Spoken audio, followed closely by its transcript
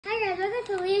guys,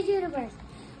 welcome to Leah's Universe.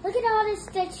 Look at all this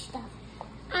Stitch stuff.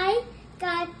 I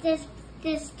got this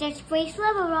Stitch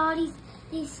bracelet with all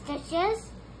these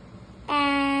stitches.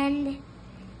 And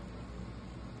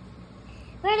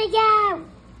where'd it go?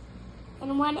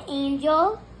 And one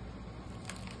angel.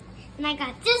 And I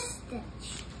got this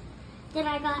Stitch. Then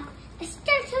I got a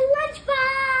Stitch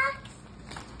lunchbox.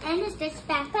 And a Stitch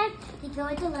backpack to go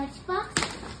with the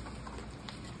lunchbox.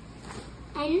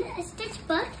 And a Stitch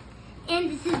book.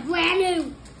 And this is brand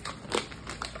new.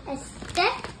 A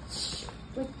Stitch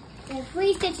with the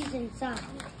 3 stitches inside.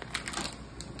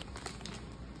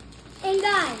 And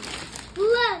guys,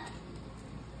 look.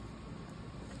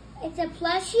 It's a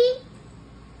plushie.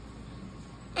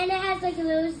 And it has like a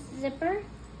little zipper.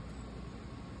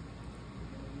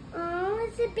 Oh,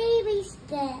 it's a baby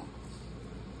Stitch.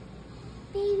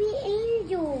 Baby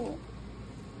angel.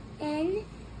 And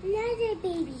another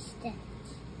baby Stitch.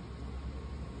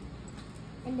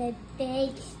 And a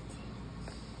big Stitch.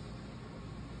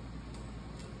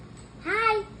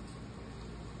 Hi.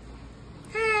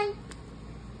 Hi.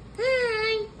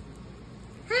 Hi.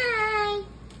 Hi.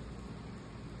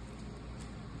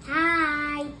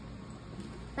 Hi.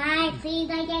 Bye. Please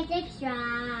like and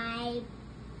subscribe.